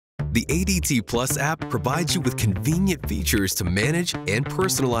The ADT Plus app provides you with convenient features to manage and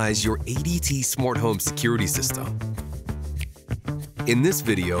personalize your ADT smart home security system. In this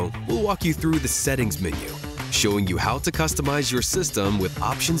video, we'll walk you through the settings menu, showing you how to customize your system with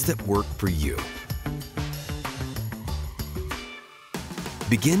options that work for you.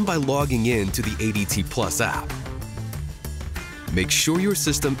 Begin by logging in to the ADT Plus app. Make sure your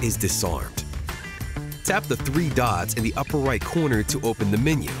system is disarmed. Tap the three dots in the upper right corner to open the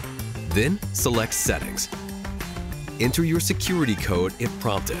menu. Then select Settings. Enter your security code if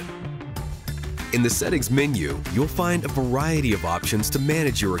prompted. In the Settings menu, you'll find a variety of options to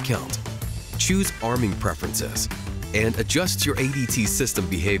manage your account. Choose Arming Preferences and adjust your ADT system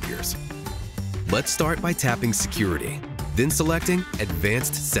behaviors. Let's start by tapping Security, then selecting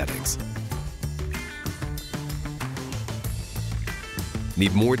Advanced Settings.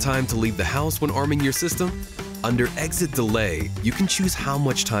 Need more time to leave the house when arming your system? Under Exit Delay, you can choose how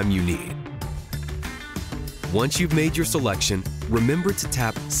much time you need. Once you've made your selection, remember to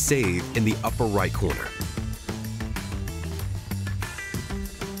tap Save in the upper right corner.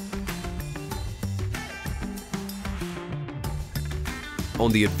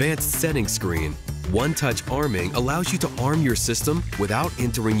 On the Advanced Settings screen, one-touch arming allows you to arm your system without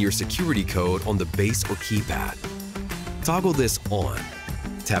entering your security code on the base or keypad. Toggle this on,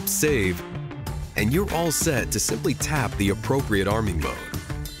 tap Save, and you're all set to simply tap the appropriate arming mode.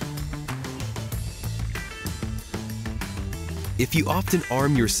 If you often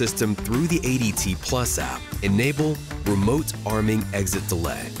arm your system through the ADT Plus app, enable Remote Arming Exit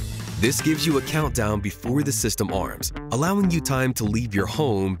Delay. This gives you a countdown before the system arms, allowing you time to leave your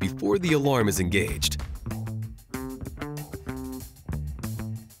home before the alarm is engaged.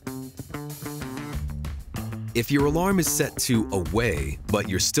 If your alarm is set to Away, but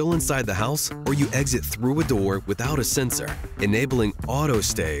you're still inside the house, or you exit through a door without a sensor, enabling Auto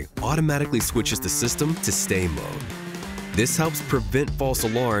Stay automatically switches the system to Stay mode. This helps prevent false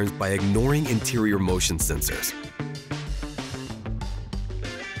alarms by ignoring interior motion sensors.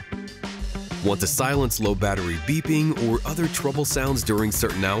 Want to silence low battery beeping or other trouble sounds during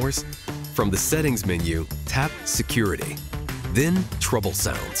certain hours? From the Settings menu, tap Security, then Trouble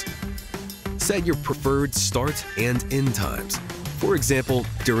Sounds. Set your preferred start and end times, for example,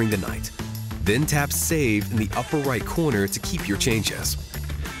 during the night. Then tap Save in the upper right corner to keep your changes.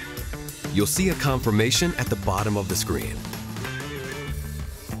 You'll see a confirmation at the bottom of the screen.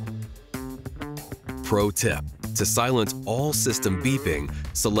 Pro tip: to silence all system beeping,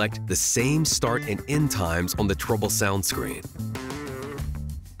 select the same start and end times on the Trouble Sound screen.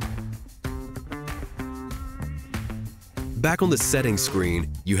 Back on the Settings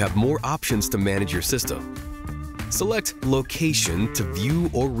screen, you have more options to manage your system. Select Location to view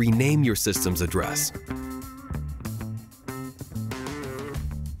or rename your system's address.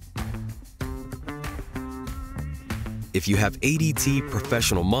 If you have ADT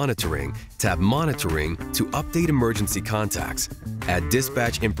Professional Monitoring, tap Monitoring to update emergency contacts, add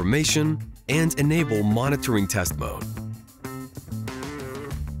dispatch information, and enable Monitoring Test Mode.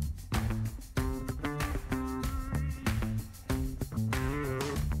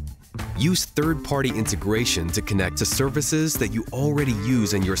 Use third-party integration to connect to services that you already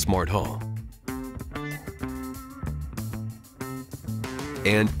use in your smart home.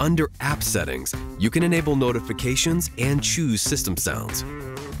 And under App Settings, you can enable notifications and choose system sounds.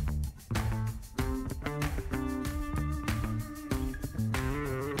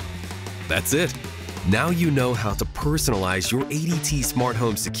 That's it! Now you know how to personalize your ADT smart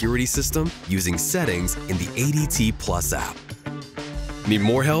home security system using settings in the ADT Plus app. Need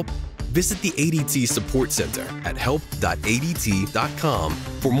more help? Visit the ADT Support Center at help.adt.com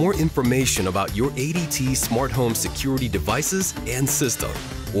for more information about your ADT smart home security devices and system,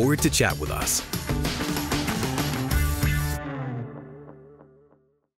 or to chat with us.